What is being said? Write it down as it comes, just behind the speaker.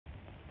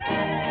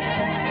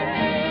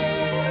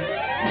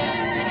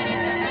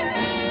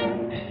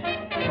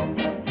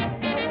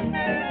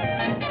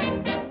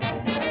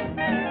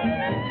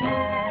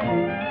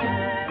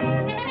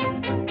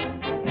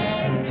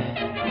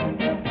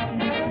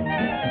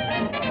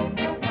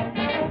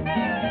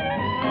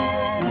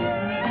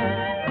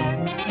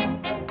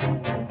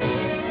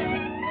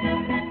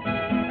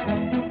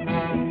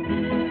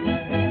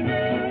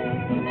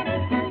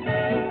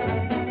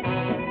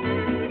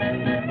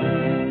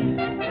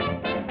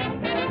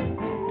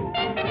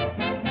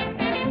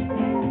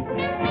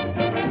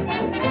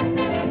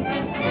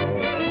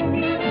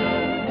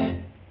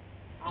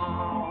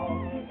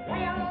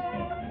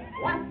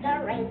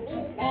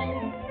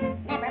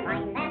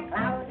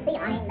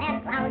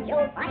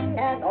find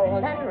a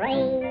golden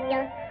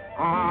ray.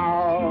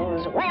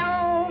 All's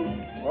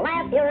well,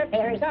 laugh your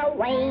fears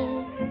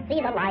away.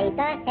 See the light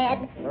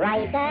ahead,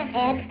 right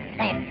ahead,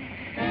 there.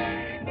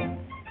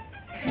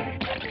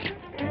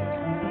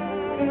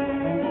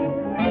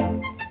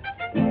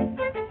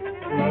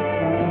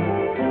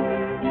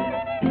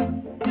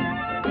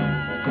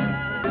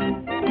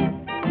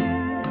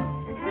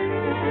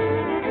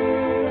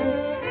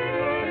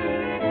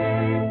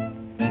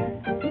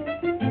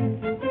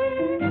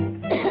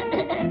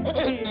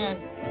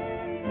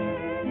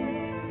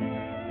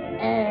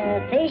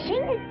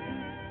 Fishing?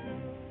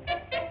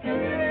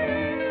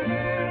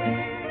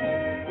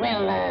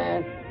 Well,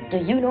 do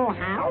you know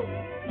how?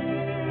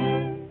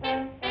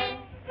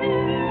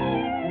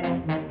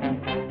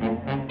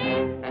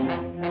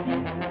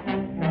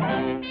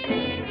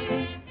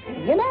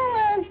 You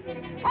know,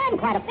 I'm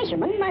quite a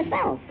fisherman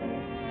myself.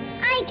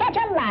 I catch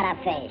a lot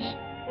of fish,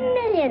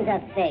 millions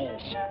of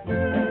fish.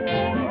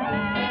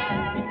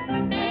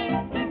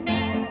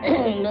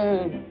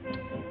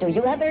 Do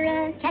you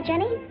ever catch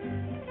any?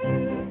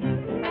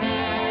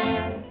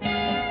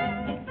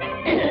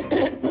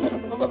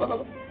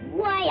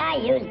 Why, I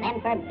use them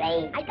for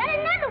bait. I got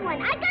another one!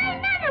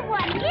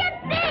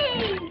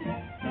 Yippee!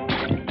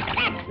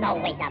 That's no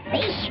way to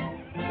fish.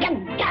 You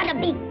gotta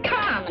be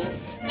calm and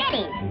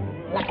steady.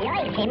 Lucky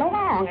I came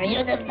along, or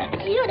you'd have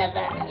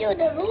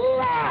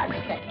lost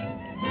it.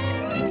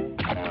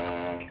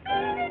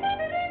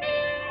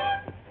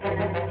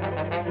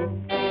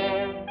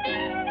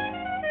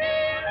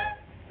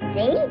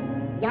 See?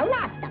 You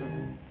lost them.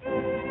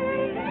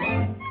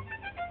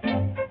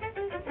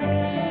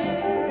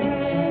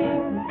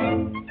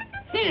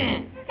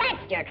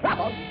 That's your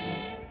trouble.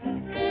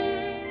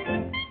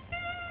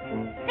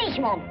 Fish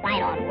won't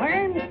bite on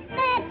worms.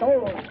 That's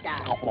old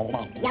stuff.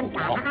 You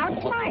gotta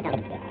outsmart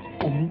them.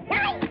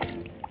 Right?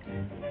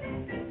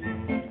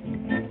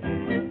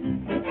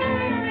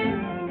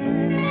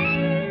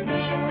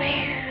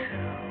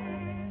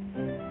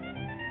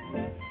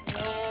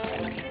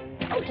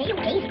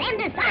 Okay, stand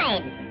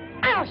aside.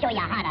 I'll show you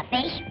how to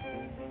fish.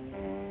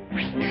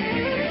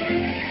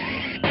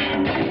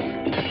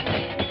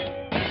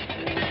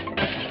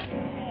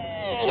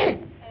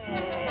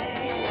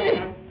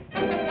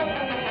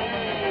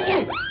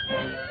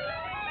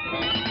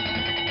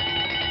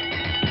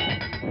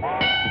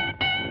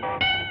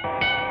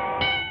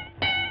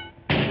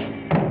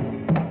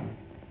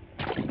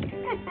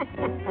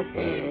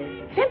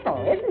 Simple,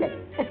 isn't it?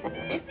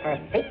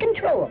 Perfect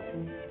control.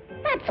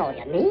 That's all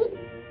you need.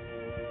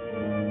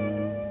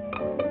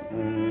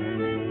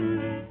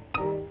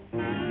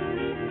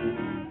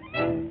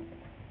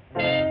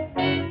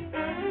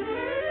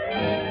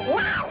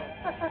 Wow!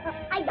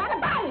 I got a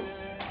bite!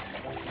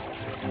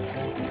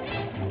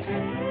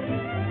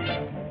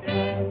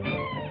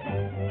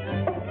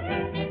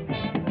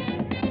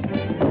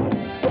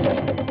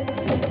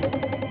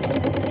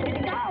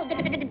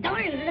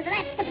 Darn,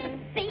 that's the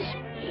fish.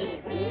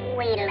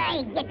 Wait till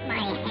I get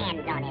my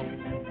hands on him.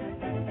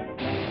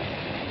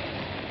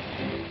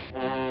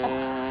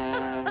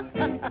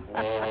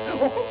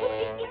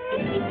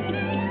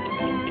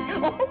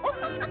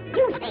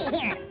 You stay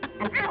here,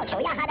 and I'll show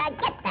you how to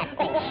get that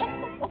fish.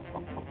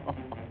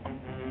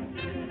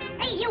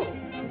 Hey, you!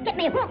 Get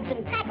me hooks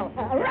and tackle, a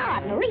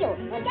rod and a reel,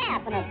 a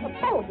gaff and a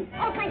boat, and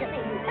all kinds of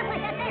things and stuff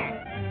like that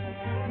there.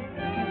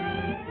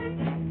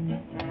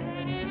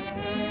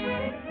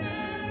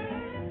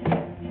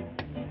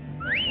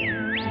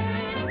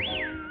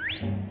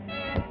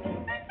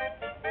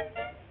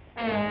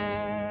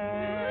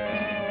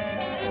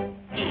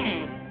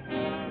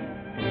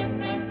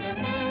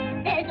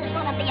 This is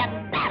going to be a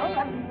battle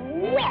of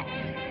wits.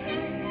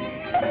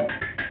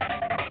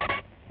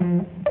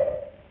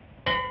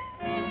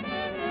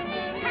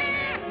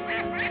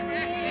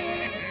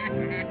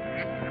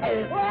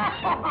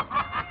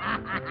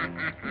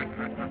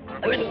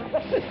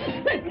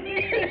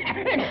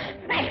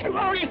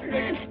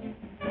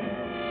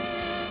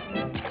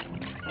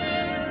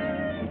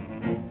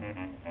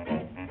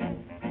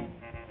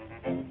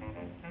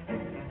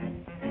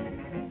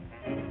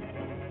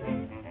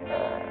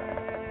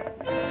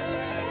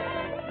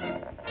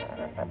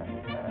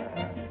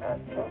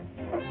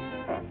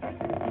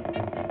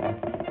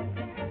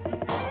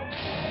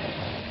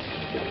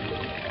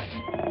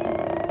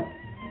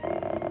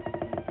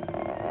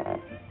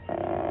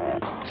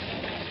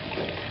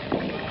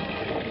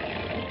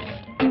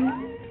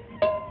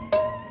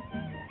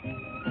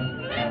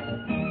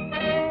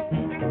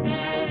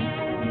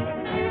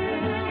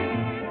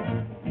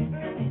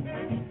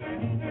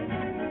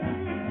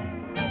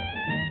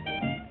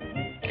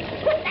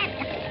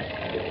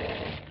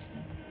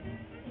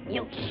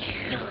 You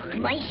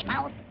mice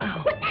mouth.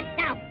 Oh. Put that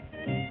down.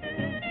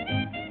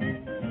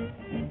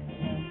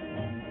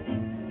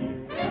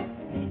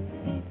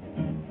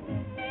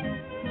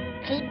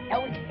 Keep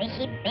those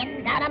fishy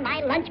fins out of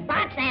my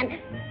lunchbox and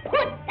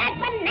put that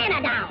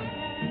banana down.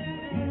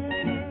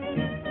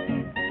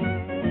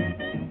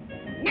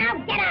 Now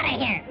get out of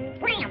here.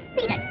 Scram,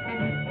 beat it.